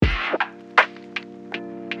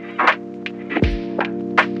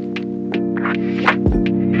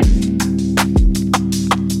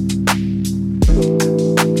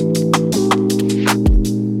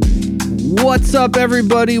What's up,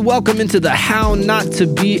 everybody? Welcome into the How Not to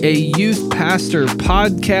Be a Youth Pastor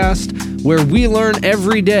podcast, where we learn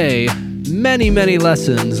every day many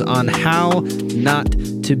lessons on how not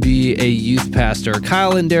to be a youth pastor.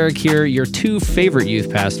 Kyle and Derek here, your two favorite youth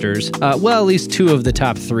pastors. Well, at least two of the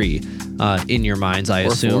top three in your minds, I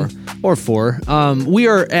assume. Or four. We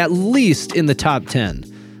are at least in the top 10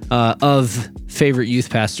 of favorite youth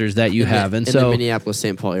pastors that you have. And in the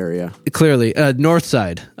Minneapolis-St. Paul area. Clearly, north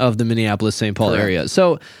side of the Minneapolis-St. Paul area.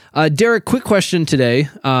 So, Derek, quick question today.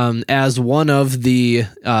 As one of the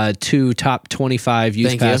two top 25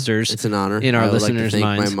 youth pastors, it's an honor in our listeners' thank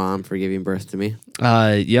minds. My mom for giving birth to me.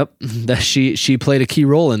 Yep, that she played a key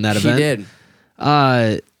role in that event. She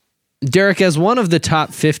did. Derek, as one of the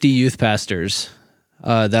top 50 youth pastors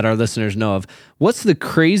that our listeners know of, what's the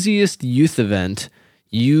craziest youth event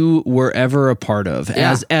you were ever a part of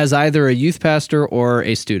as either a youth pastor or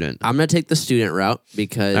a student? I'm going to take the student route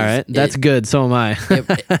because... All right, that's good. So am I.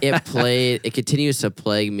 it continues to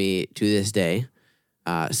plague me to this day.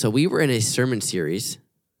 So we were in a sermon series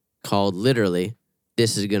called literally,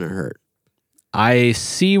 This Is Gonna Hurt. I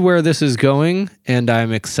see where this is going, and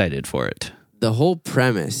I'm excited for it. The whole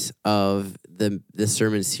premise of the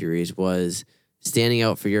sermon series was standing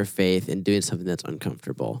out for your faith and doing something that's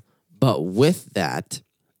uncomfortable. But with that,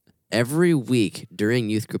 every week during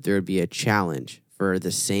youth group, there would be a challenge for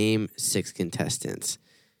the same 6 contestants.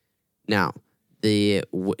 Now,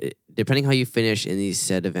 depending how you finish in these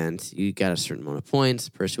said events, you got a certain amount of points.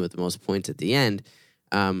 The person with the most points at the end,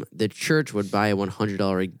 the church would buy a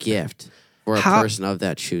 $100 gift for a person of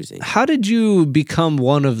that choosing. How did you become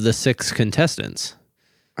one of the 6 contestants?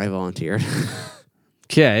 I volunteered.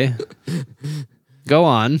 Okay. Go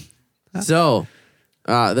on. So...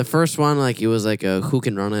 the first one, it was like a who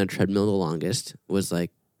can run on a treadmill the longest was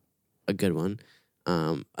like a good one.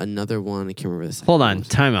 Another one, I can't remember this. Hold on,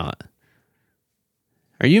 time out.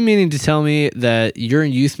 Are you meaning to tell me that your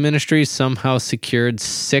youth ministry somehow secured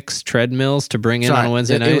 6 treadmills to bring in on a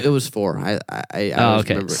Wednesday night? It was 4. I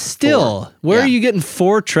okay. Remember. Still, 4. Where are you getting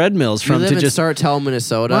 4 treadmills from? You live in Sartell,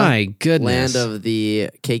 Minnesota. My goodness. Land of the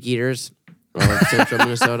cake eaters, or central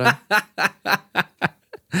Minnesota.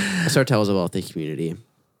 Sartell is a wealthy community.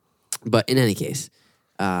 But in any case,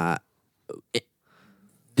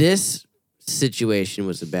 this situation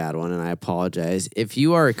was a bad one, and I apologize. If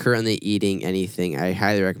you are currently eating anything, I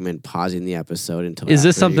highly recommend pausing the episode until Is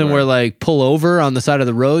this something where, pull over on the side of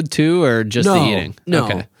the road, too, or just the eating? No.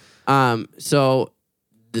 Okay. So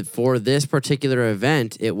for this particular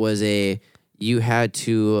event, it was you had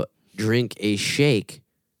to drink a shake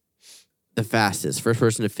the fastest. First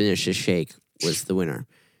person to finish a shake was the winner.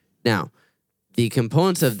 Now, the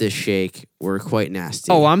components of this shake were quite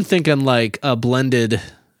nasty. Oh, I'm thinking like a blended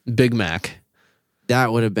Big Mac.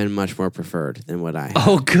 That would have been much more preferred than what I had.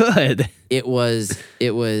 Oh, good. It was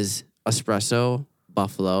espresso,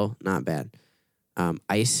 buffalo, not bad,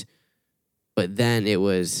 ice, but then it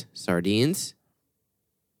was sardines,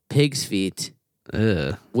 pig's feet,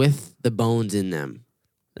 with the bones in them,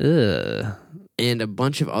 and a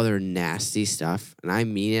bunch of other nasty stuff. And I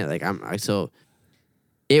mean it.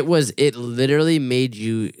 It literally made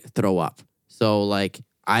you throw up. So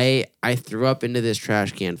I threw up into this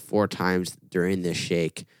trash can 4 times during this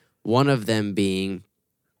shake. One of them being,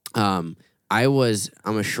 I'm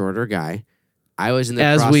a shorter guy. I was in the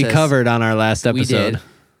process. As we covered on our last episode.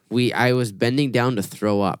 We did. I was bending down to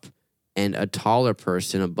throw up, and a taller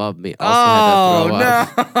person above me also had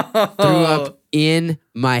to throw up. Threw up in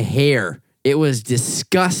my hair. It was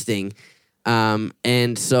disgusting.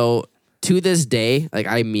 And so... to this day,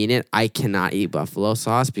 I mean it, I cannot eat buffalo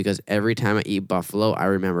sauce because every time I eat buffalo, I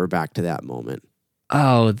remember back to that moment.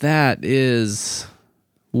 Oh, that is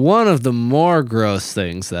one of the more gross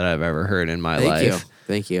things that I've ever heard in my life.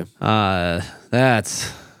 Thank you.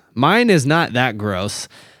 Mine is not that gross.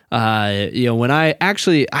 When I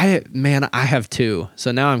have 2.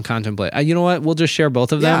 So now I'm contemplating. You know what? We'll just share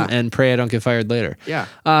both of them and pray I don't get fired later. Yeah.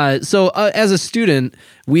 So as a student,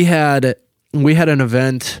 we had an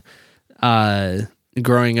event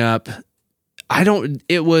growing up.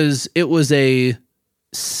 It was a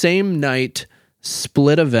same night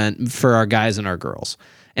split event for our guys and our girls.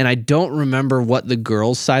 And I don't remember what the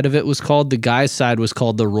girls' side of it was called. The guys' side was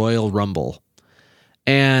called the Royal Rumble.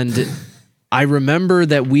 And I remember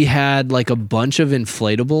that we had a bunch of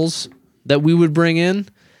inflatables that we would bring in.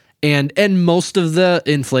 And most of the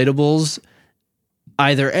inflatables,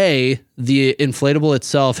 either the inflatable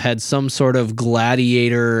itself had some sort of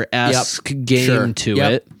gladiator-esque game to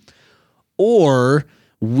it, or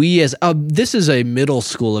this is a middle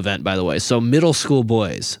school event, by the way, so middle school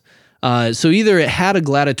boys. So either it had a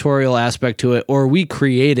gladiatorial aspect to it, or we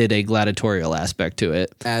created a gladiatorial aspect to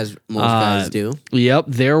it. As most guys do. Yep,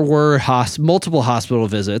 there were multiple hospital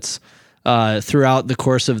visits throughout the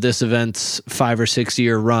course of this event's 5 or 6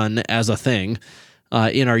 year run as a thing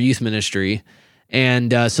in our youth ministry.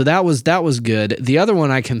 And so that was good. The other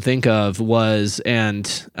one I can think of was,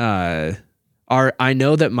 I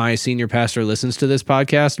know that my senior pastor listens to this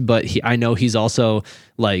podcast, but I know he's also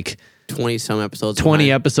like 20 some episodes 20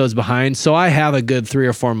 behind. episodes behind. So I have a good 3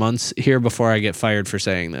 or 4 months here before I get fired for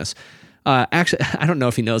saying this. Actually, I don't know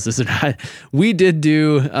if he knows this or not. We did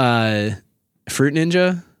do Fruit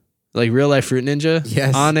Ninja, like real life Fruit Ninja.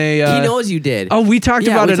 Yes. On a he knows you did. Oh, we talked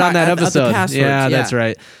about we it on that at the episode. Passwords, Yeah, that's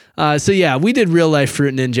right. So yeah, we did real life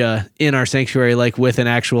Fruit Ninja in our sanctuary, like with an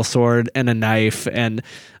actual sword and a knife and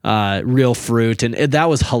real fruit, and that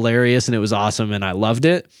was hilarious and it was awesome and I loved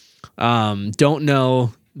it. Don't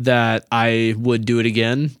know that I would do it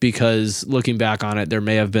again because looking back on it, there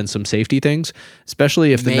may have been some safety things,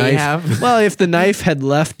 especially if the if the knife had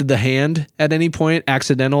left the hand at any point,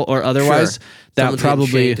 accidental or otherwise, Sure. that Someone's getting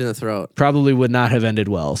shaved in the throat. probably would not have ended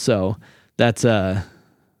well. So that's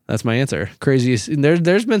my answer. Crazy.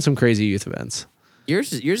 There's been some crazy youth events.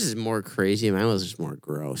 Yours is more crazy. Mine was just more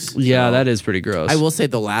gross. Yeah, So, that is pretty gross. I will say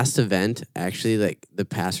the last event, actually, like the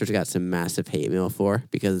pastors got some massive hate mail for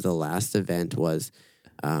because the last event was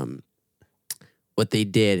what they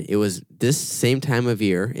did. It was this same time of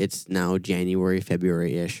year. It's now January,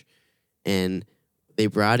 February-ish. And they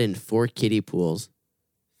brought in 4 kiddie pools,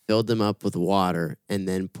 filled them up with water, and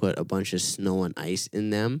then put a bunch of snow and ice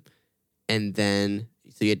in them. And then,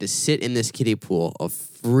 so you had to sit in this kiddie pool of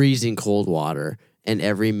freezing cold water, and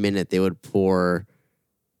every minute they would pour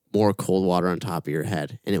more cold water on top of your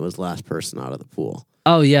head, and it was the last person out of the pool.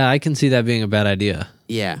 Oh yeah, I can see that being a bad idea.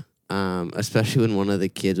 Yeah, especially when one of the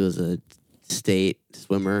kids was a state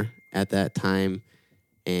swimmer at that time,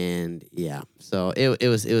 and yeah, so it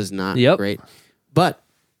was not great. But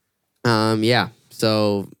yeah,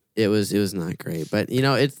 so it was not great. But you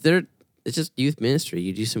know, it's just youth ministry.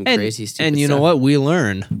 You do some crazy stuff. And you know what? We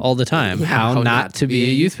learn all the time how not to be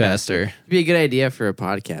a youth pastor. It'd be a good idea for a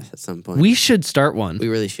podcast at some point. We should start one. We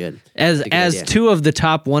really should. As 2 of the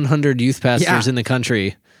top 100 youth pastors in the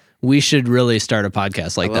country, we should really start a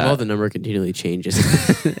podcast like I love that. how the number continually changes.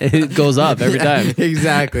 It goes up every time.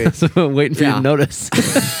 Exactly. So I'm waiting for you to notice.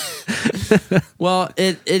 Well,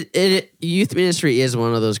 youth ministry is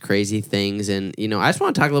one of those crazy things, and you know, I just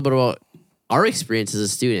want to talk a little bit about our experience as a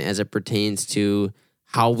student as it pertains to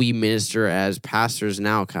how we minister as pastors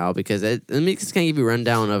now, Kyle, because let me just kind of give you a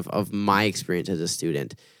rundown of my experience as a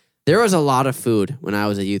student. There was a lot of food when I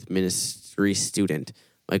was a youth ministry student.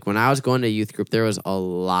 Like when I was going to youth group, there was a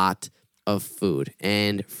lot of food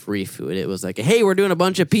and free food. It was like, hey, we're doing a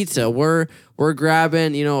bunch of pizza. We're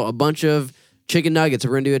grabbing, you know, a bunch of chicken nuggets.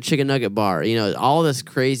 We're going to do a chicken nugget bar. You know, all this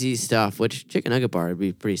crazy stuff, which chicken nugget bar would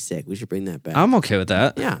be pretty sick. We should bring that back. I'm okay with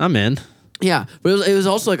that. Yeah. I'm in. Yeah, but it was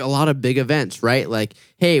also like a lot of big events, right? Like,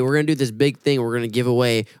 hey, we're going to do this big thing. We're going to give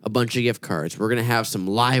away a bunch of gift cards. We're going to have some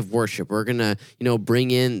live worship. We're going to, you know, bring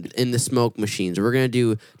in the smoke machines. We're going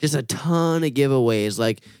to do just a ton of giveaways.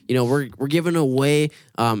 Like, you know, we're giving away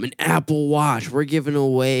an Apple Watch. We're giving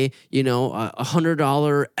away, you know, a $100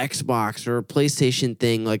 Xbox or a PlayStation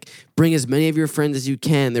thing. Like, bring as many of your friends as you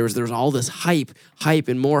can. There was all this hype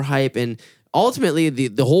and more hype. And ultimately,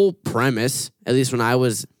 the whole premise, at least when I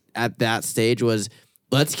was at that stage, was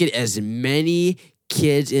let's get as many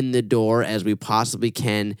kids in the door as we possibly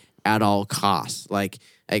can at all costs. Like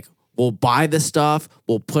we'll buy the stuff,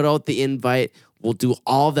 we'll put out the invite, we'll do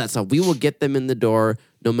all of that stuff. We will get them in the door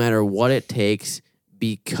no matter what it takes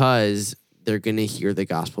because they're going to hear the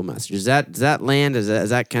gospel message. Does that land? Is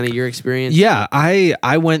that kind of your experience? Yeah,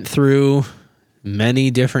 I went through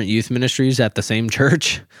many different youth ministries at the same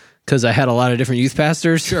church because I had a lot of different youth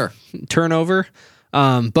pastors turnover.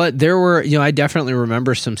 But there were, you know, I definitely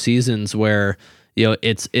remember some seasons where, you know,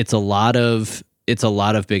 it's a lot of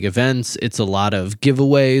big events. It's a lot of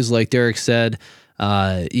giveaways, like Derek said.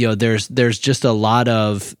 You know, there's just a lot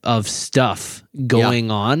of stuff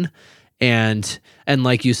going on. And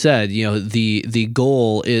like you said, you know, the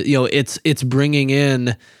goal is, you know, it's bringing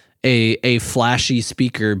in a flashy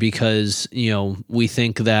speaker because, you know, we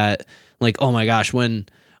think that like, oh my gosh, when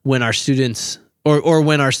our students or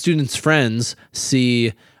when our students' friends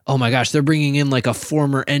see, oh my gosh, they're bringing in like a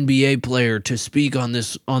former NBA player to speak on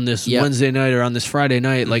this Wednesday night or on this Friday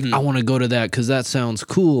night. Like, I want to go to that because that sounds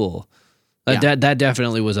cool. That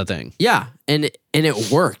definitely was a thing. Yeah, and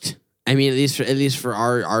it worked. I mean, at least for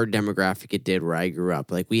our demographic, it did where I grew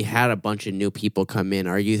up. Like we had a bunch of new people come in.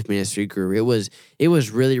 Our youth ministry grew. It was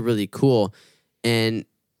really, really cool. And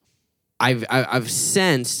I've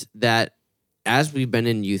sensed that as we've been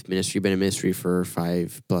in youth ministry, been in ministry for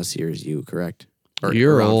 5+ years. You correct? Or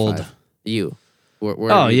You're old. 5. You.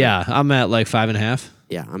 Yeah, I'm at like 5.5.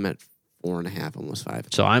 Yeah, I'm at 4.5, almost 5.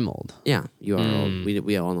 So I'm old. Yeah, you are old.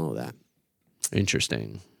 We all know that.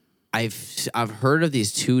 Interesting. I've heard of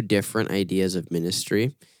these 2 different ideas of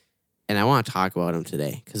ministry, and I want to talk about them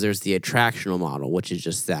today because there's the attractional model, which is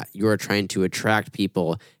just that you are trying to attract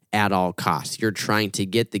people at all costs. You're trying to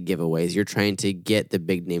get the giveaways. You're trying to get the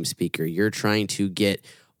big name speaker. You're trying to get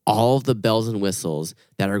all of the bells and whistles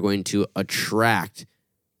that are going to attract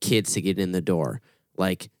kids to get in the door.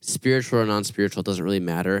 Like spiritual or non-spiritual, doesn't really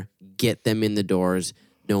matter. Get them in the doors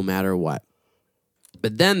no matter what.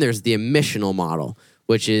 But then there's the missional model,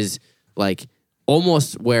 which is like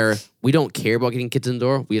almost where we don't care about getting kids in the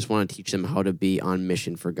door. We just want to teach them how to be on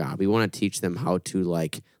mission for God. We want to teach them how to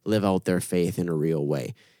like live out their faith in a real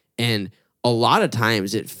way. And a lot of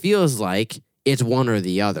times it feels like it's one or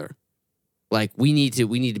the other. Like we need to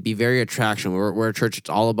be very attractional. We're a church that's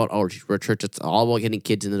all about outreach. We're a church that's all about getting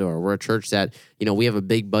kids in the door. We're a church that, we have a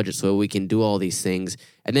big budget so we can do all these things.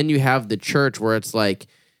 And then you have the church where it's like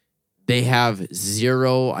they have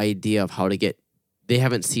zero idea of how to get, they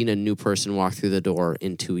haven't seen a new person walk through the door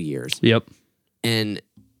in 2 years. Yep. And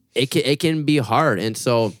it can be hard. And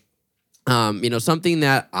so, something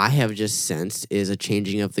that I have just sensed is a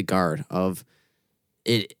changing of the guard of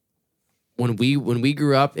it. When we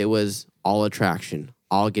grew up, it was all attraction,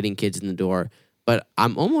 all getting kids in the door. But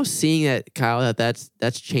I'm almost seeing that, Kyle, that's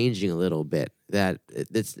changing a little bit. That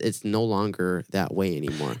it's no longer that way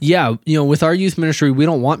anymore. Yeah, with our youth ministry, we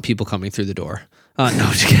don't want people coming through the door. No,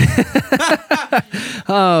 just kidding.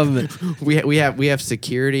 We have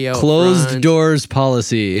security out closed front. Doors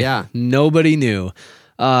policy. Yeah, nobody knew.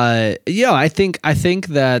 I think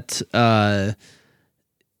that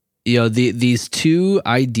these 2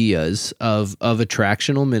 ideas of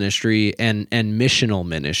attractional ministry and missional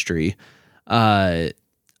ministry.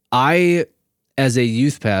 I, as a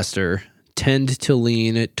youth pastor, tend to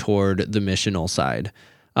lean toward the missional side.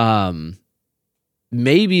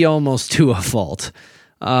 Maybe almost to a fault.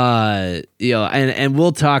 And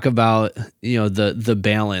we'll talk about, the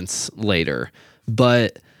balance later,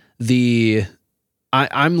 but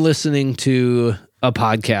I'm listening to a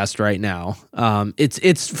podcast right now.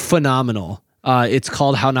 It's phenomenal. It's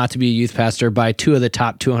called How Not to Be a Youth Pastor by 2 of the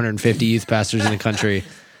top 250 youth pastors in the country.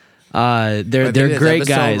 They're great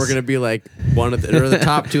guys. We're gonna be like one of the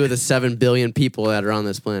top 2 of the 7 billion people that are on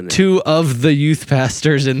this planet. 2 of the youth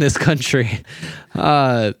pastors in this country.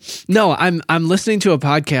 No, I'm listening to a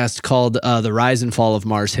podcast called The Rise and Fall of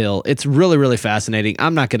Mars Hill. It's really, really fascinating.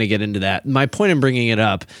 I'm not going to get into that. My point in bringing it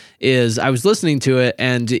up is I was listening to it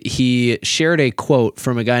and he shared a quote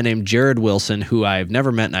from a guy named Jared Wilson, who I've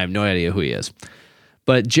never met and I have no idea who he is.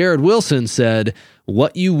 But Jared Wilson said,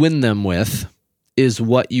 "What you win them with is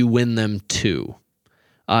what you win them to."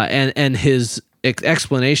 And his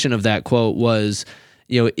explanation of that quote was,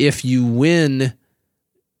 if you win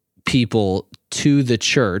people to the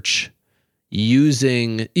church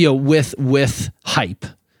using, with hype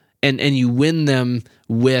and you win them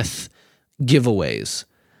with giveaways,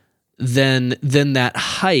 then that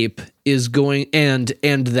hype is going and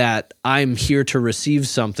that I'm here to receive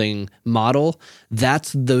something model,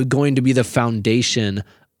 that's going to be the foundation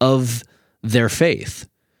of their faith,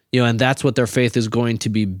 and that's what their faith is going to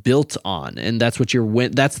be built on, and that's what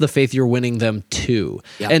that's the faith you're winning them to.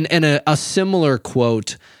 Yep. And a similar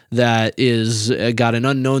quote that is got an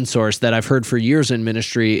unknown source that I've heard for years in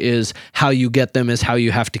ministry is, "How you get them is how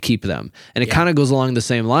you have to keep them," and it kind of goes along the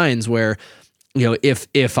same lines where,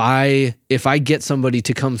 if I get somebody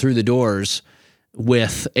to come through the doors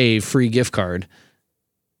with a free gift card,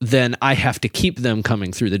 then I have to keep them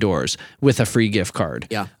coming through the doors with a free gift card.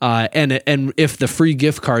 Yeah. And if the free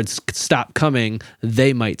gift cards stop coming,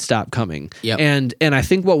 they might stop coming. Yep. And I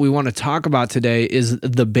think what we want to talk about today is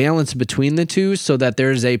the balance between the 2 so that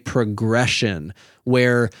there's a progression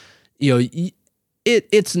where,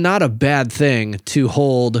 it's not a bad thing to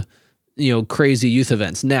hold, crazy youth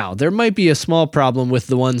events. Now, there might be a small problem with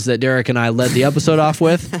the ones that Derek and I led the episode off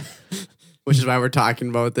with. Which is why we're talking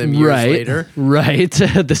about them years later. Right.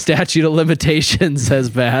 The statute of limitations has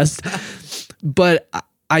passed. But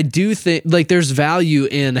I do think there's value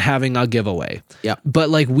in having a giveaway. Yeah. But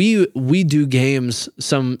we do games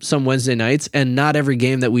some Wednesday nights, and not every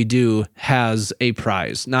game that we do has a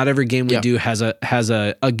prize. Not every game we do has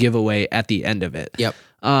a giveaway at the end of it. Yep.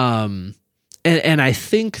 And I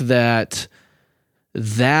think that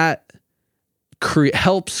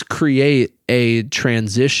helps create a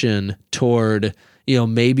transition toward,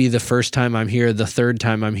 maybe the first time I'm here, the third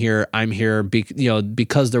time I'm here,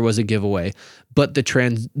 because there was a giveaway. But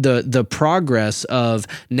the progress of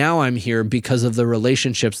now I'm here because of the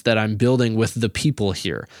relationships that I'm building with the people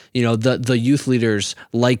here. The youth leaders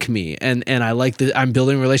like me, and I like that I'm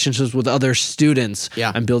building relationships with other students.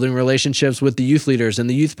 Yeah. I'm building relationships with the youth leaders and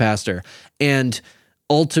the youth pastor. And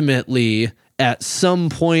ultimately, at some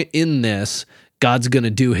point in this, God's going to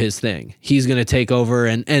do his thing. He's going to take over,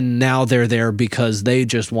 and now they're there because they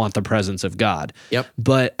just want the presence of God. Yep.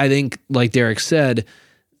 But I think, like Derek said,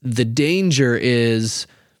 the danger is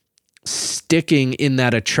sticking in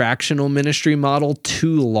that attractional ministry model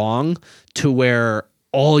too long to where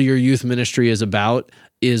all your youth ministry is about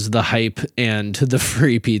is the hype and the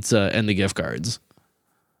free pizza and the gift cards.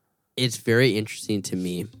 It's very interesting to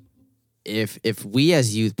me. If we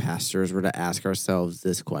as youth pastors were to ask ourselves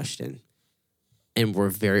this question, and we're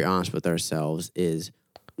very honest with ourselves, is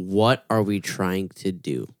what are we trying to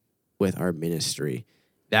do with our ministry?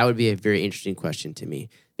 That would be a very interesting question to me,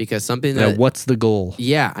 because something that... what's the goal?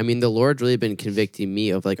 Yeah, I mean, the Lord's really been convicting me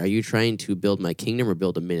of, like, are you trying to build my kingdom or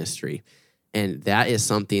build a ministry? And that is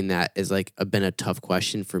something that is, like, been a tough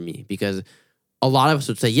question for me, because a lot of us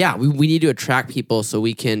would say, yeah, we need to attract people so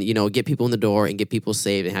we can, get people in the door and get people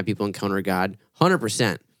saved and have people encounter God,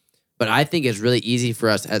 100%. But I think it's really easy for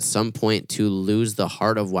us at some point to lose the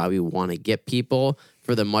heart of why we want to get people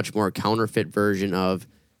for the much more counterfeit version of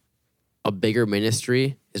a bigger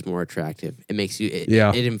ministry is more attractive. It makes you,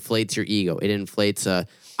 it inflates your ego. It inflates,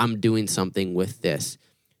 I'm doing something with this.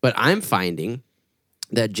 But I'm finding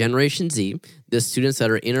that Generation Z, the students that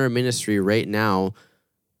are in our ministry right now,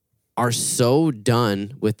 are so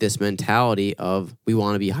done with this mentality of we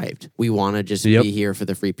want to be hyped. We want to just be here for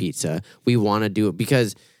the free pizza. We want to do it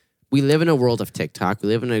because we live in a world of TikTok. We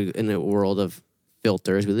live in a world of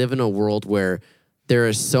filters. We live in a world where there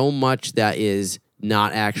is so much that is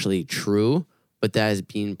not actually true, but that is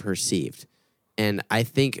being perceived. And I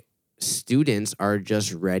think students are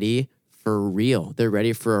just ready for real. They're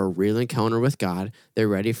ready for a real encounter with God. They're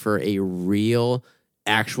ready for a real,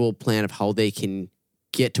 actual plan of how they can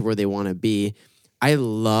get to where they want to be. I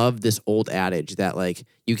love this old adage that, like,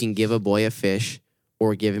 you can give a boy a fish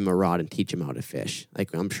or give him a rod and teach him how to fish.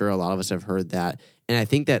 Like, I'm sure a lot of us have heard that. And I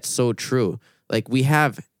think that's so true. Like, we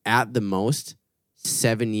have at the most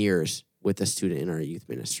 7 years with a student in our youth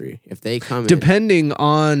ministry. If they come depending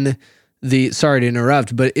on sorry to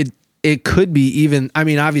interrupt, but it could be even, I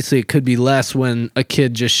mean, obviously it could be less when a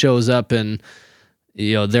kid just shows up and,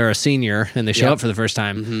 they're a senior and they show up for the first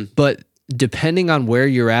time. Mm-hmm. But depending on where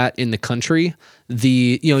you're at in the country,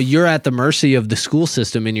 you're at the mercy of the school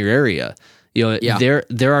system in your area.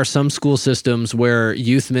 There are some school systems where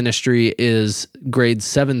youth ministry is grades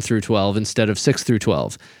 7 through 12 instead of 6 through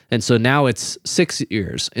 12. And so now it's 6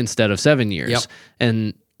 years instead of 7 years. Yep.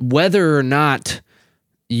 And whether or not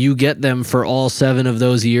you get them for all 7 of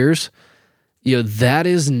those years, that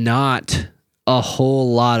is not a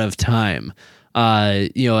whole lot of time.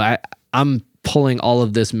 I'm pulling all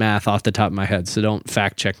of this math off the top of my head, so don't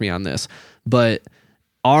fact check me on this. But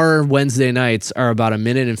our Wednesday nights are about 1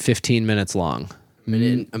 minute and 15 minutes long. A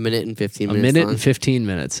minute and 15 minutes. A minute and 15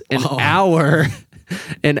 minutes.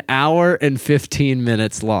 An hour and 15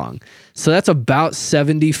 minutes long. So that's about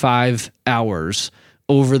 75 hours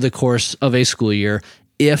over the course of a school year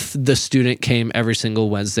if the student came every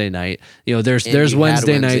single Wednesday night. There's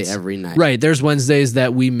Wednesday nights every night. Right, there's Wednesdays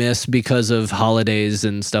that we miss because of holidays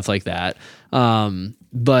and stuff like that.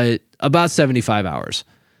 But about 75 hours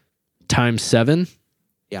times 7.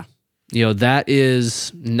 That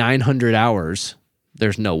is 900 hours.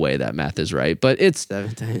 There's no way that math is right, but it's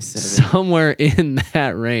 7 times 7. Somewhere in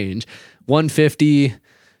that range. 150,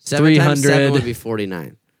 7 300. times 7 would be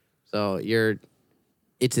 49. So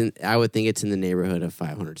I would think it's in the neighborhood of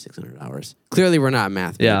 500, 600 hours. Clearly, we're not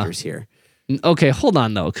math majors here. Okay, hold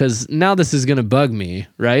on though, because now this is going to bug me,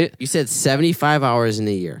 right? You said 75 hours in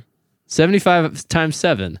a year. 75 times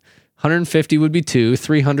 7. 150 would be 2.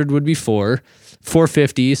 300 would be 4.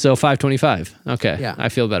 450, so 525. Okay, yeah. I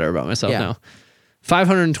feel better about myself now.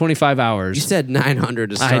 525 hours. You said 900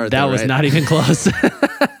 to start. That was not even close.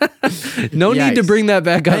 No need to bring that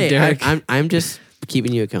back up, Derek. I'm just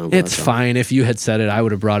keeping you accountable. It's fine. If you had said it, I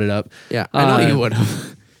would have brought it up. Yeah, I know you would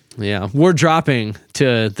have. Yeah, we're dropping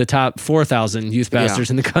to the top 4,000 youth pastors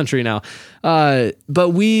in the country now.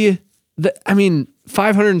 But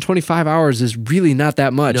 525 hours is really not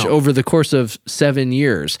that much over the course of 7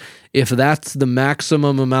 years. If that's the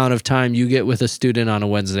maximum amount of time you get with a student on a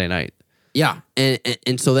Wednesday night. Yeah,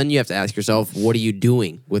 and so then you have to ask yourself, what are you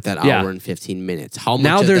doing with that Yeah. hour and 15 minutes? How much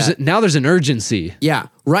Now of there's that- now there's an urgency. Yeah,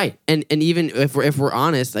 right. And even if we're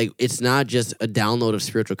honest, like it's not just a download of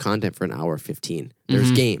spiritual content for an hour 15.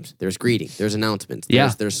 There's games, there's greeting, there's announcements,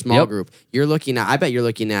 there's small Yep. group. I bet you're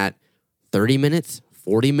looking at 30 minutes,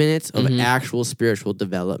 40 minutes of actual spiritual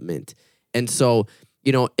development. And so,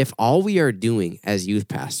 if all we are doing as youth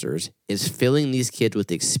pastors is filling these kids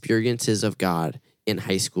with experiences of God in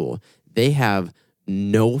high school, they have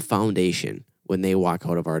no foundation when they walk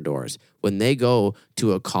out of our doors. When they go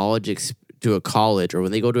to a college, or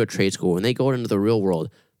when they go to a trade school, when they go into the real world,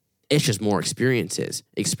 it's just more experiences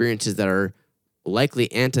that are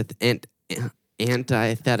likely antithetical.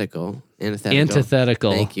 Antithetical.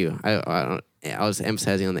 Thank you. I was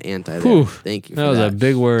emphasizing on the anti there. Whew. Thank you for That was a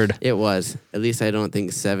big word. It was. At least I don't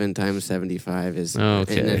think 7 times 75 is.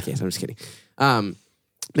 Okay. In any case, I'm just kidding. But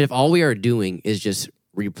if all we are doing is just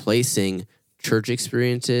replacing church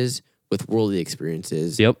experiences with worldly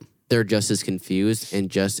experiences, Yep. they're just as confused and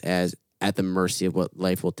just as at the mercy of what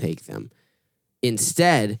life will take them.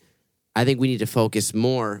 Instead, I think we need to focus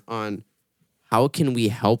more on how can we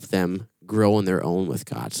help them grow on their own with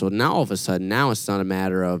God. So now all of a sudden, now it's not a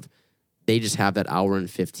matter of they just have that hour and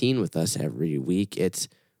 15 with us every week. It's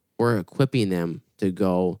we're equipping them to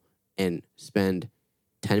go and spend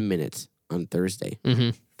 10 minutes on Thursday,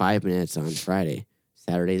 5 minutes on Friday.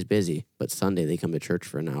 Saturday's busy, but Sunday they come to church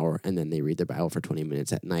for an hour and then they read their Bible for 20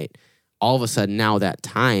 minutes at night. All of a sudden now that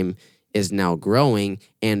time is now growing,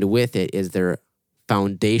 and with it is their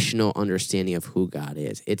foundational understanding of who God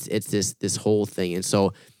is. It's this whole thing. And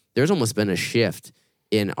so there's almost been a shift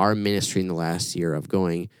in our ministry in the last year of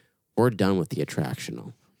going, we're done with the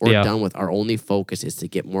attractional. We're done with our only focus is to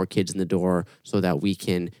get more kids in the door so that we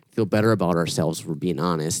can feel better about ourselves, if we're being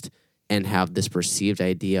honest, and have this perceived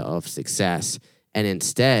idea of success. And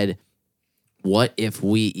instead, what if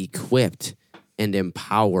we equipped and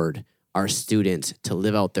empowered our students to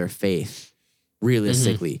live out their faith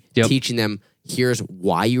realistically, teaching them, here's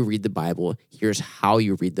why you read the Bible, here's how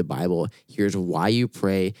you read the Bible, here's why you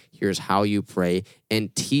pray, here's how you pray,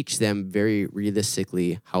 and teach them very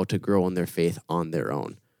realistically how to grow in their faith on their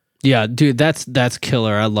own. Yeah, dude, that's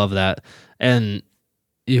killer. I love that. And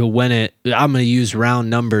I'm going to use round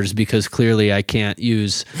numbers because clearly I can't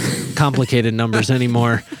use complicated numbers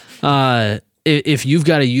anymore. If you've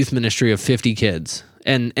got a youth ministry of 50 kids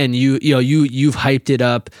and you've hyped it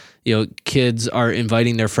up, kids are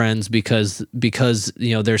inviting their friends because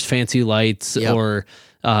there's fancy lights or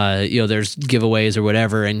there's giveaways or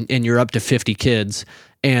whatever, and you're up to 50 kids,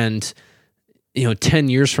 and 10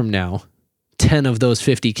 years from now, 10 of those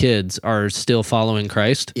 50 kids are still following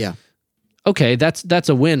Christ. Yeah. Okay, that's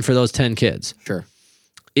a win for those 10 kids. Sure.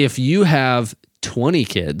 If you have 20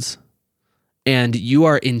 kids and you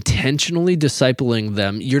are intentionally discipling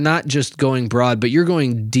them, you're not just going broad, but you're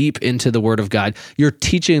going deep into the Word of God. You're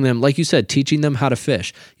teaching them, like you said, teaching them how to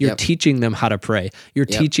fish. You're teaching them how to pray. You're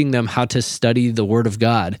teaching them how to study the Word of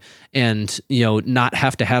God and, not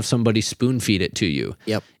have to have somebody spoon feed it to you.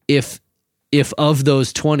 Yep. If of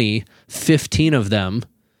those 20, 15 of them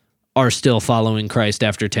are still following Christ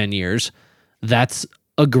after 10 years, that's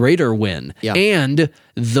a greater win. Yeah. And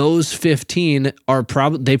those 15 are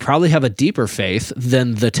they probably have a deeper faith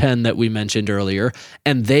than the 10 that we mentioned earlier,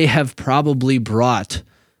 and they have probably brought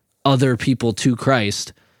other people to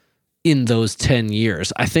Christ in those 10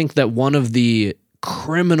 years. I think that one of the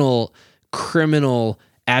criminal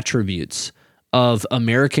attributes of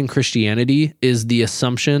American Christianity is the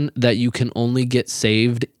assumption that you can only get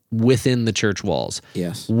saved within the church walls.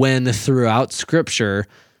 Yes. When throughout Scripture,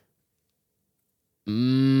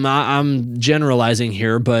 I'm generalizing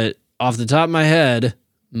here, but off the top of my head,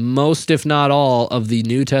 most, if not all, of the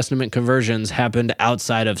New Testament conversions happened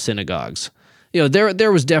outside of synagogues.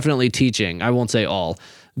 There was definitely teaching. I won't say all,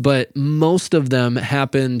 but most of them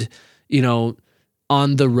happened,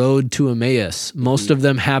 on the road to Emmaus. Most of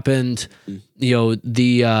them happened,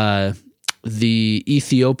 the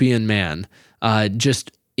Ethiopian man,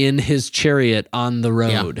 just in his chariot on the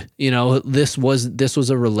road. This was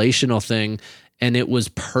a relational thing, and it was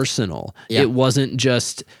personal. It wasn't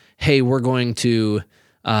just, hey, we're going to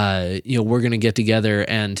get together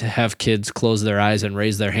and have kids close their eyes and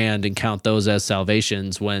raise their hand and count those as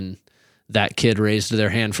salvations when that kid raised their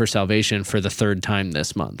hand for salvation for the third time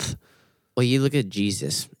this month. Well, you look at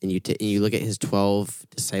Jesus and you look at his 12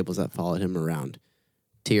 disciples that followed him around.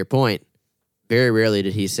 To your point, very rarely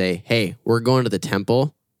did he say, hey, we're going to the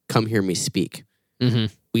temple. Come hear me speak.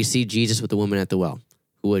 Mm-hmm. We see Jesus with the woman at the well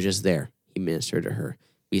who was just there. He ministered to her.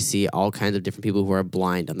 We see all kinds of different people who are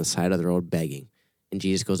blind on the side of the road begging, and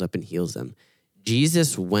Jesus goes up and heals them.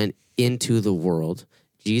 Jesus went into the world.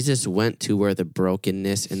 Jesus went to where the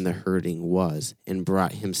brokenness and the hurting was and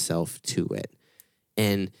brought himself to it.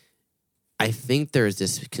 And I think there's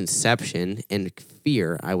this conception and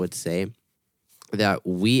fear, I would say, that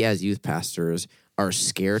we as youth pastors are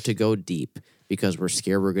scared to go deep because we're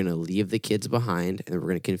scared we're going to leave the kids behind and we're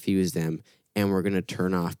going to confuse them and we're going to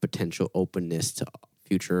turn off potential openness to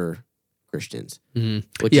future Christians,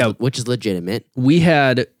 which is legitimate. We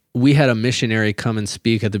had a missionary come and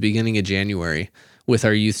speak at the beginning of January with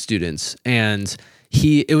our youth students, and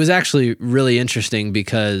it was actually really interesting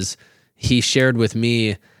because he shared with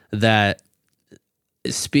me that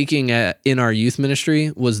speaking in our youth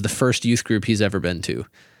ministry was the first youth group he's ever been to.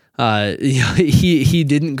 He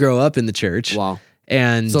didn't grow up in the church. Wow.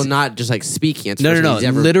 And so not just like speaking. It's no.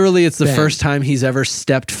 Literally, it's the been. first time he's ever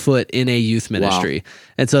stepped foot in a youth ministry. Wow.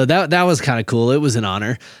 And so that was kind of cool. It was an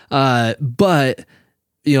honor. But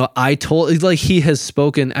I told, like, he has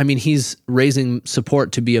spoken, I mean, he's raising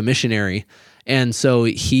support to be a missionary. And so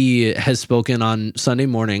he has spoken on Sunday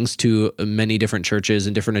mornings to many different churches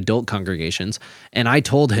and different adult congregations. And I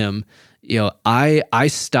told him, I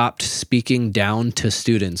stopped speaking down to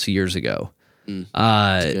students years ago.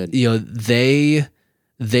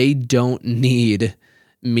 They don't need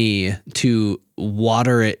me to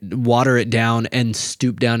water it down and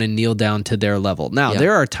stoop down and kneel down to their level. Now,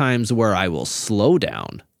 there are times where I will slow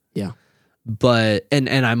down. Yeah. But and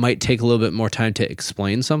I might take a little bit more time to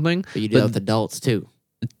explain something. But you do that with adults too.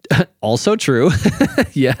 Also true.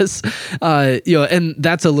 Yes. And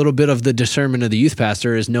that's a little bit of the discernment of the youth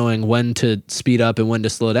pastor, is knowing when to speed up and when to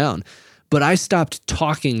slow down. But I stopped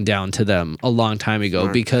talking down to them a long time ago.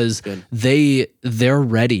 Smart. Because they're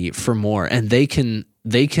ready for more, and they can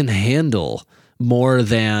handle more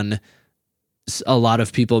than a lot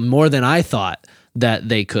of people, more than I thought that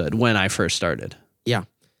they could when I first started. Yeah.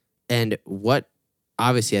 And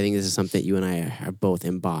obviously, I think this is something that you and I have both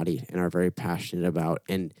embodied and are very passionate about.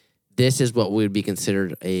 And this is what would be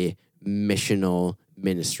considered a missional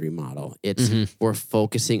ministry model. It's we're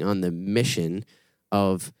focusing on the mission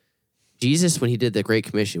of Jesus. When he did the Great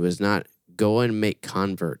Commission, was not go and make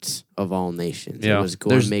converts of all nations. Yeah. It was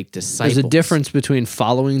go and make disciples. There's a difference between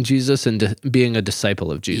following Jesus and being a disciple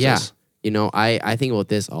of Jesus. Yeah. I think about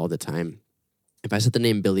this all the time. If I said the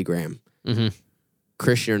name Billy Graham,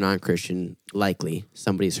 Christian or non-Christian, likely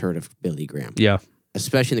somebody's heard of Billy Graham. Yeah.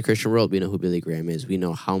 Especially in the Christian world, we know who Billy Graham is. We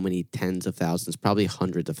know how many tens of thousands, probably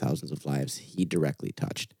hundreds of thousands of lives he directly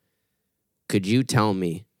touched. Could you tell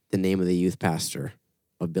me the name of the youth pastor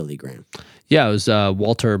of Billy Graham? Yeah, it was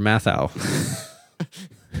Walter Matthau.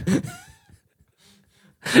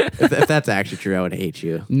 If that's actually true, I would hate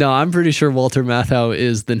you. No, I'm pretty sure Walter Matthau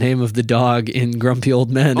is the name of the dog in Grumpy Old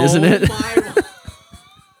Men, isn't it?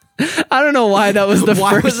 I don't know why that was the first.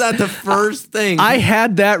 Why was that the first thing? I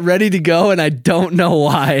had that ready to go, and I don't know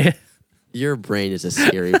why. Your brain is a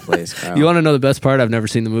scary place, Kyle. You want to know the best part? I've never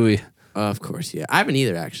seen the movie. Of course, yeah. I haven't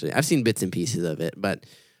either, actually. I've seen bits and pieces of it, but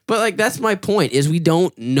like, that's my point, is we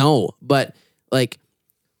don't know. But like,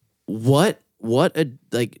 what a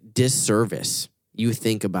disservice you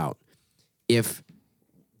think about if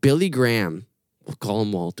Billy Graham, we'll call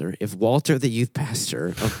him Walter, if Walter, the youth pastor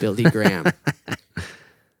of Billy Graham,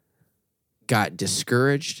 got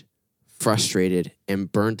discouraged, frustrated,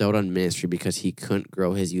 and burnt out on ministry because he couldn't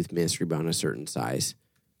grow his youth ministry beyond a certain size,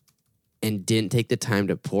 and didn't take the time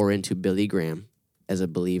to pour into Billy Graham as a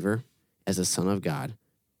believer, as a son of God,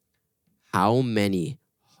 how many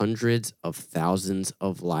hundreds of thousands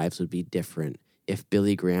of lives would be different if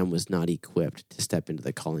Billy Graham was not equipped to step into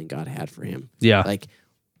the calling God had for him? Yeah. Like,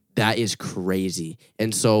 that is crazy.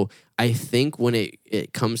 And so I think when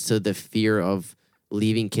it comes to the fear of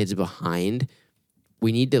leaving kids behind,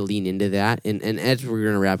 we need to lean into that. And as we're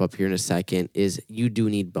going to wrap up here in a second, is you do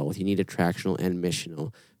need both. You need attractional and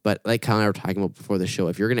missional. But like Kyle and I were talking about before the show,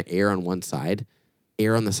 if you're going to err on one side,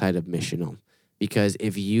 err on the side of missional. Because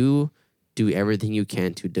if you do everything you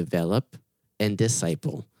can to develop and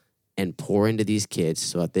disciple and pour into these kids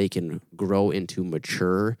so that they can grow into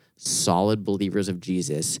mature, solid believers of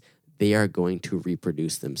Jesus, they are going to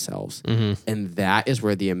reproduce themselves. And that is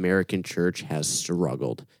where the American church has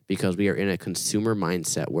struggled, because we are in a consumer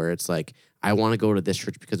mindset where it's like, I want to go to this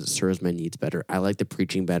church because it serves my needs better. I like the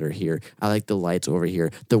preaching better here. I like the lights over here.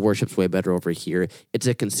 The worship's way better over here. It's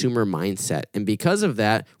a consumer mindset. And because of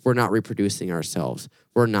that, we're not reproducing ourselves.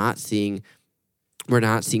 We're not seeing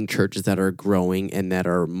churches that are growing and that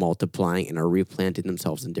are multiplying and are replanting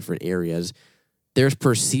themselves in different areas. There's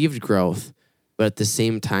perceived growth, but at the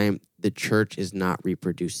same time, the church is not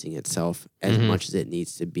reproducing itself as much as it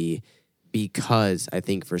needs to be, because I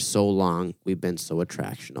think for so long we've been so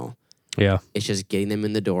attractional. Yeah. It's just getting them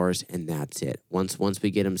in the doors, and that's it. Once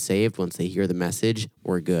we get them saved, once they hear the message,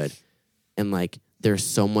 we're good. And like, there's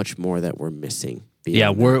so much more that we're missing. Yeah,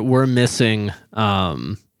 we're missing.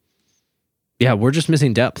 We're just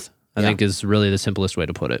missing depth. I think is really the simplest way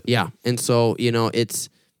to put it. Yeah, and so it's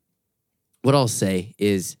what I'll say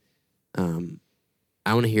is,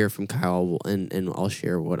 I want to hear from Kyle, and I'll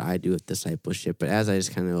share what I do with discipleship. But as I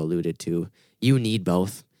just kind of alluded to, you need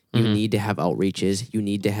both. You need to have outreaches. You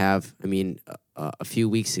need to have, a few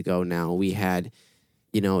weeks ago now, we had,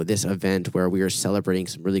 this event where we were celebrating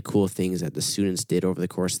some really cool things that the students did over the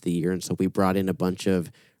course of the year. And so we brought in a bunch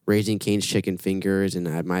of Raising Cane's chicken fingers,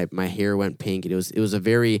 and my hair went pink. And it was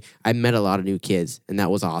I met a lot of new kids, and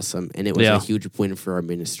that was awesome. And it was a huge win for our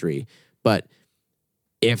ministry. But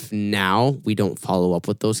if now we don't follow up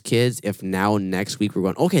with those kids, if now next week we're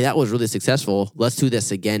going, okay, that was really successful, let's do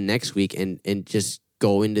this again next week, and just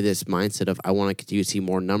go into this mindset of I want to continue to see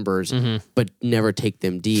more numbers, but never take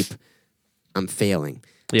them deep, I'm failing.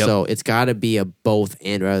 Yep. So it's got to be a both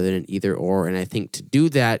and rather than an either or. And I think to do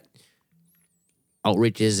that,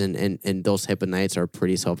 outreaches and those type of nights are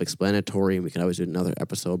pretty self-explanatory, and we can always do another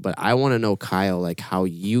episode. But I want to know, Kyle, like how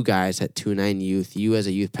you guys at 2-9 Youth, you as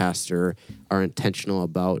a youth pastor, are intentional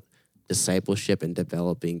about discipleship and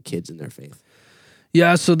developing kids in their faith.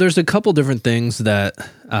 Yeah, so there's a couple different things that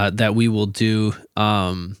we will do.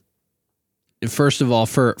 First of all,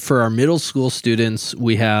 for our middle school students,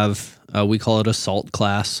 we have we call it a SALT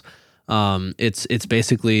class. It's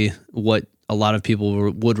basically what a lot of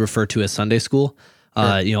people would refer to as Sunday school.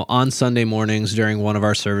 On Sunday mornings during one of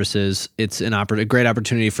our services, it's a great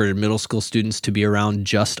opportunity for middle school students to be around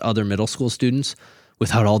just other middle school students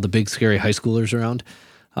without all the big scary high schoolers around.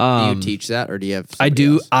 Do you teach that, or do you have? I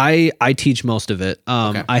do. Else? I teach most of it.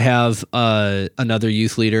 Okay. I have another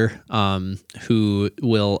youth leader who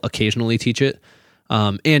will occasionally teach it,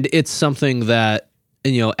 and it's something that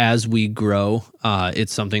as we grow,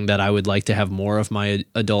 it's something that I would like to have more of my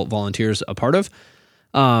adult volunteers a part of.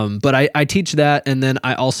 But I teach that, and then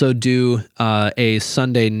I also do a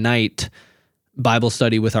Sunday night Bible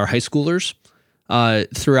study with our high schoolers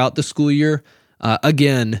throughout the school year.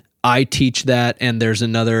 Again, I teach that, and there's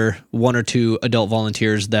another 1 or 2 adult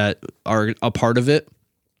volunteers that are a part of it.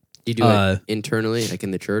 Do you do it internally, like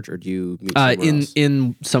in the church, or do you meet somewhere else?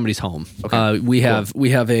 In somebody's home? Okay. We have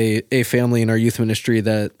a family in our youth ministry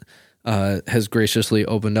that has graciously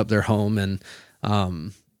opened up their home, and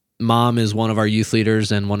Mom is one of our youth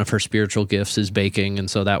leaders, and one of her spiritual gifts is baking,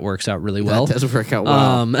 and so that works out really well. That does work out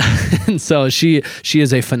well. And so she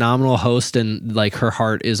is a phenomenal host, and like her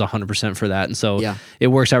heart is 100% for that, and so it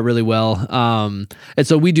works out really well. And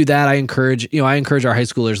so we do that. I encourage our high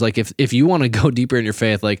schoolers, like if you want to go deeper in your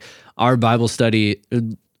faith, like our Bible study.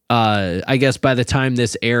 I guess by the time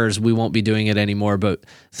this airs, we won't be doing it anymore. But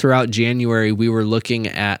throughout January, we were looking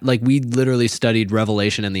at, we literally studied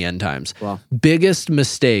Revelation and the end times. Wow. Biggest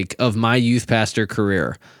mistake of my youth pastor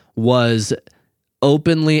career was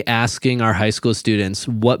openly asking our high school students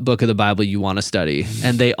what book of the Bible you want to study.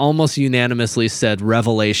 And they almost unanimously said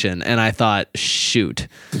Revelation. And I thought, shoot.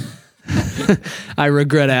 I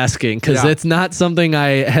regret asking, because it's not something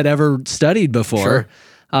I had ever studied before. Sure.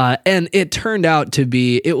 And it turned out to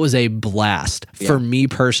be, it was a blast for me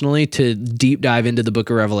personally to deep dive into the book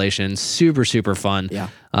of Revelation. Super, super fun. Yeah.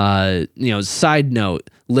 Side note,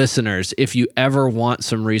 listeners, if you ever want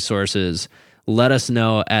some resources, let us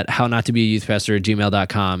know at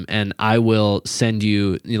hownotttobeayouthpastor@gmail.com, and I will send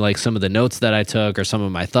you, some of the notes that I took, or some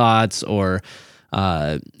of my thoughts, or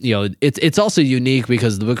it's also unique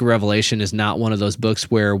because the book of Revelation is not one of those books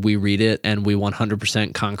where we read it and we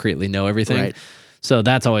 100% concretely know everything. Right. So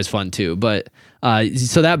that's always fun too. But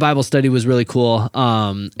so that Bible study was really cool.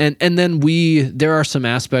 And then there are some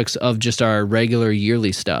aspects of just our regular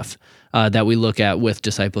yearly stuff that we look at with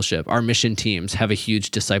discipleship. Our mission teams have a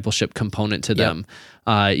huge discipleship component to them.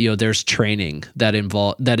 There's training that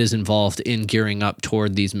is involved in gearing up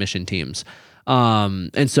toward these mission teams.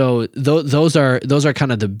 And so those are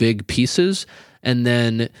kind of the big pieces. And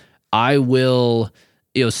then I will,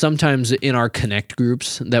 sometimes in our connect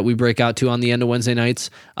groups that we break out to on the end of Wednesday nights,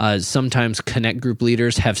 sometimes connect group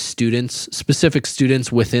leaders have specific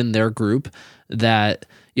students within their group that,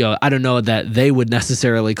 I don't know that they would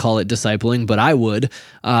necessarily call it discipling, but I would,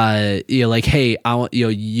 hey,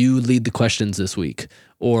 you lead the questions this week,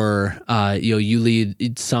 or, you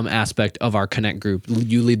lead some aspect of our connect group.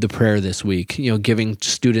 You lead the prayer this week, giving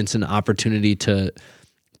students an opportunity to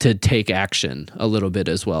take action a little bit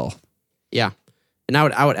as well. Yeah. And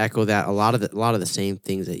I would echo that. A lot of the same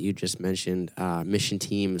things that you just mentioned. Mission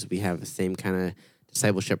teams, we have the same kind of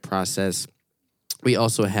discipleship process. We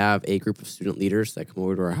also have a group of student leaders that come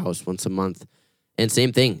over to our house once a month. And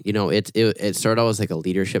same thing, it started out as like a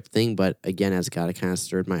leadership thing, but again, as God kind of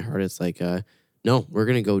stirred my heart, it's like, no, we're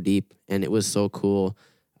going to go deep. And it was so cool.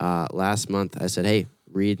 Last month, I said, hey,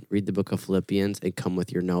 read the book of Philippians and come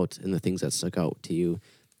with your notes and the things that stuck out to you.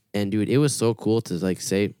 And dude, it was so cool to like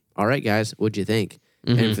say, all right, guys, what'd you think?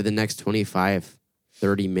 And for the next 25,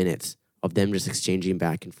 30 minutes of them just exchanging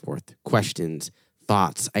back and forth, questions,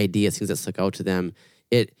 thoughts, ideas, things that stuck out to them,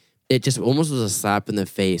 it just almost was a slap in the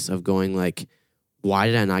face of going like, why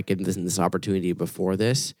did I not give this opportunity before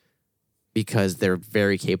this? Because they're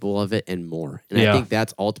very capable of it and more. And I think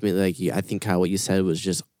that's ultimately, like, I think, Kyle, what you said was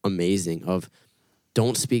just amazing of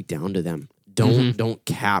don't speak down to them. Don't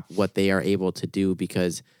cap what they are able to do,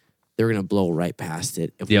 because they're going to blow right past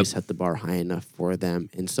it if we set the bar high enough for them.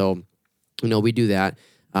 And so, we do that.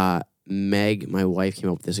 Meg, my wife,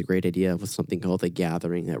 came up with this great idea with something called The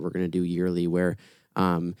Gathering that we're going to do yearly, where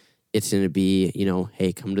it's going to be,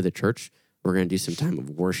 hey, come to the church. We're going to do some time of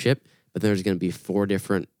worship, but there's going to be 4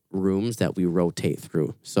 different rooms that we rotate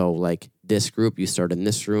through. So like this group, you start in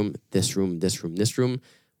this room, this room, this room, this room,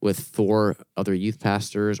 with 4 other youth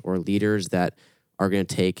pastors or leaders that are going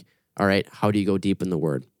to take, all right, how do you go deep in the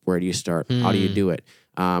word? Where do you start? How do you do it?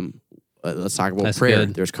 Let's talk about prayer.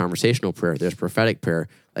 Good. There's conversational prayer. There's prophetic prayer,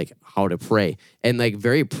 like how to pray. And like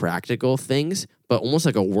very practical things, but almost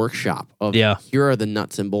like a workshop of here are the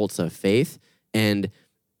nuts and bolts of faith. And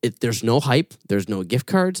there's no hype. There's no gift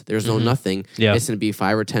cards. There's no nothing. Yeah. It's going to be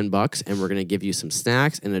 $5 or $10, and we're going to give you some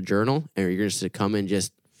snacks and a journal, and you're just to come and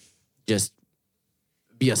just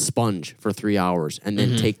be a sponge for 3 hours, and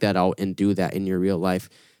then take that out and do that in your real life.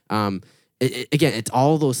 Again, it's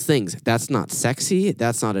all those things. That's not sexy.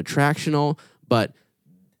 That's not attractional, but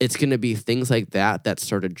it's going to be things like that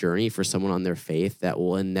start a journey for someone on their faith that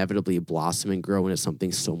will inevitably blossom and grow into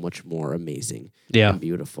something so much more amazing and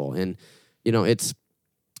beautiful. And, it's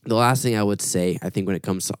the last thing I would say, I think when it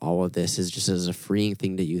comes to all of this, is just as a freeing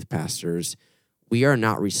thing to youth pastors, we are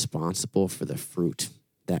not responsible for the fruit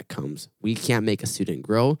that comes. We can't make a student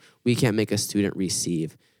grow. We can't make a student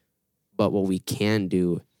receive. But what we can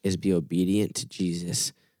do is be obedient to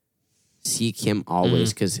Jesus. Seek him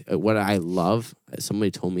always. Because what I love, somebody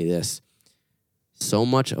told me this, so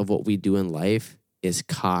much of what we do in life is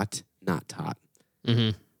caught, not taught.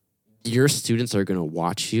 Your students are going to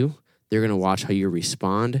watch you. They're going to watch how you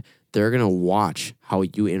respond. They're going to watch how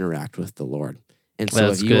you interact with the Lord. And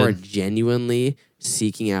so if you are genuinely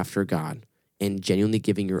seeking after God and genuinely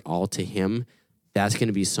giving your all to him, that's going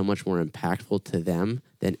to be so much more impactful to them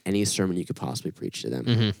than any sermon you could possibly preach to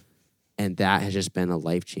them. And that has just been a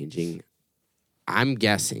life-changing, I'm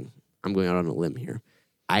guessing, I'm going out on a limb here.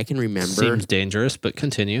 I can remember. Seems dangerous, but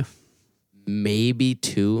continue. Maybe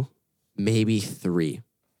 2, maybe 3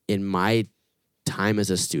 in my time as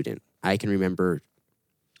a student. I can remember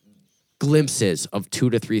glimpses of 2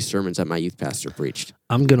 to 3 sermons that my youth pastor preached.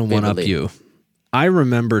 I'm going to one-up you. I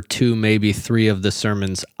remember 2, maybe 3 of the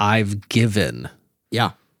sermons I've given.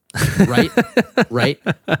 Yeah. Right? Right?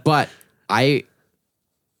 But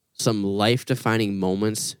some life-defining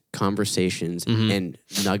moments, conversations, and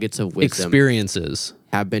nuggets of wisdom. Experiences.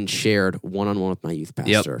 Have been shared one-on-one with my youth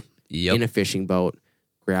pastor. Yep. In a fishing boat,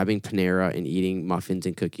 grabbing Panera and eating muffins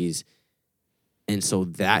and cookies. And so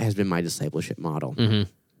that has been my discipleship model.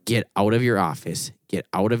 Get out of your office, get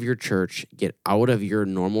out of your church, get out of your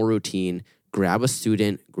normal routine, grab a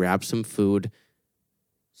student, grab some food,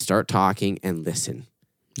 start talking, and listen.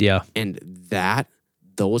 Yeah. And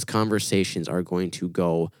those conversations are going to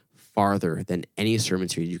go farther than any sermon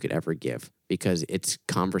series you could ever give, because it's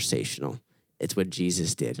conversational. It's what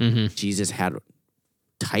Jesus did. Jesus had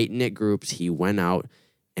tight-knit groups. He went out,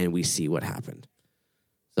 and we see what happened.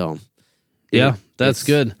 So... yeah, that's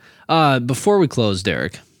good. Before we close,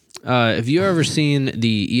 Derek, have you ever seen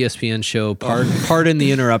the ESPN show Pardon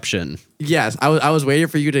the Interruption? Yes, I was waiting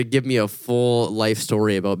for you to give me a full life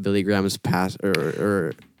story about Billy Graham's past.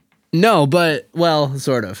 Or No, but, well,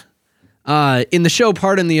 sort of. In the show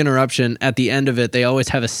Pardon the Interruption, at the end of it, they always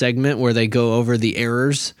have a segment where they go over the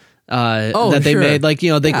errors that they made. Like,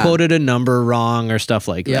 they quoted a number wrong or stuff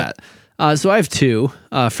like that. So I have 2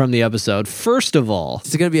 from the episode. First of all...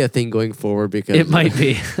 It's going to be a thing going forward because... It might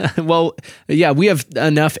be. Well, yeah, we have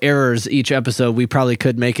enough errors each episode. We probably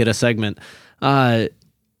could make it a segment.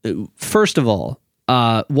 First of all,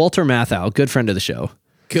 Walter Matthau, good friend of the show.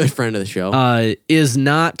 Good friend of the show. Is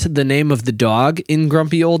not the name of the dog in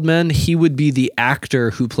Grumpy Old Men. He would be the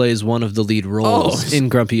actor who plays one of the lead roles in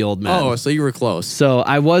Grumpy Old Men. Oh, so you were close. So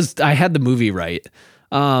I had the movie right.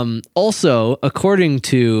 Also, according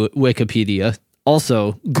to Wikipedia,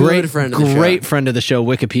 also great friend of the show,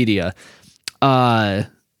 Wikipedia.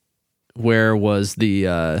 where was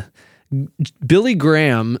the Billy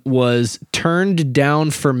Graham was turned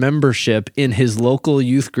down for membership in his local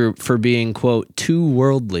youth group for being, quote, too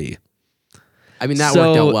worldly. I mean, that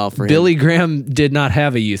worked out well for him. Billy Graham did not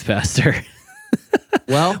have a youth pastor.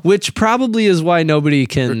 Well, which probably is why nobody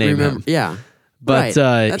can name him. Yeah. But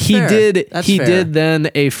right. he fair. did. That's he fair. did. Then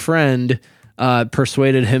a friend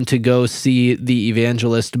persuaded him to go see the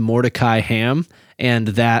evangelist Mordecai Ham, and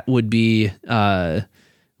that would be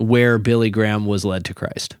where Billy Graham was led to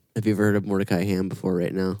Christ. Have you ever heard of Mordecai Ham before?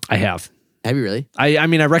 Right now, I have. Have you really? I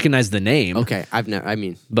mean, I recognize the name. Okay, I've never. I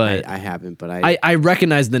mean, but I haven't. But I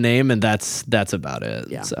recognize the name, and that's about it.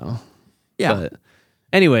 Yeah. So yeah. But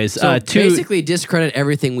anyways, So basically discredit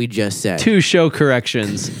everything we just said. 2 show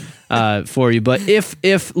corrections for you. But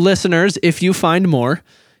if listeners, if you find more,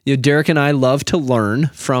 Derek and I love to learn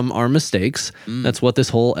from our mistakes. That's what this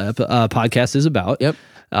whole podcast is about. Yep.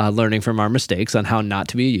 Learning from our mistakes on how not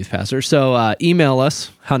to be a youth pastor. So email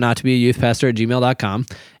us, hownottobeayouthpastor@gmail.com.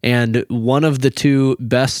 And one of the 2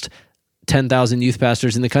 best 10,000 youth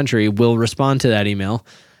pastors in the country will respond to that email.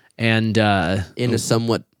 And in a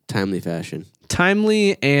somewhat timely fashion.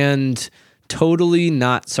 Timely and totally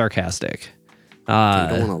not sarcastic. I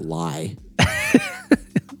don't want to lie.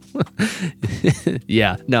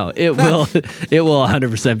 Yeah, no, it will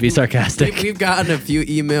 100% be sarcastic. We've gotten a few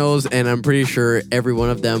emails, and I'm pretty sure every one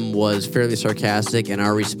of them was fairly sarcastic, and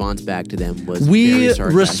our response back to them was very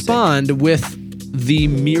sarcastic. Respond with the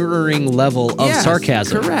mirroring level of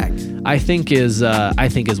sarcasm. Correct. I think is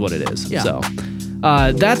what it is. Yeah. So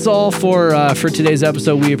that's all for today's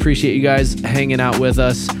episode. We appreciate you guys hanging out with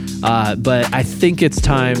us. But I think it's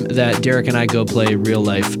time that Derek and I go play real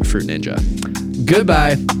life Fruit Ninja.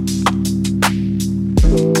 Goodbye.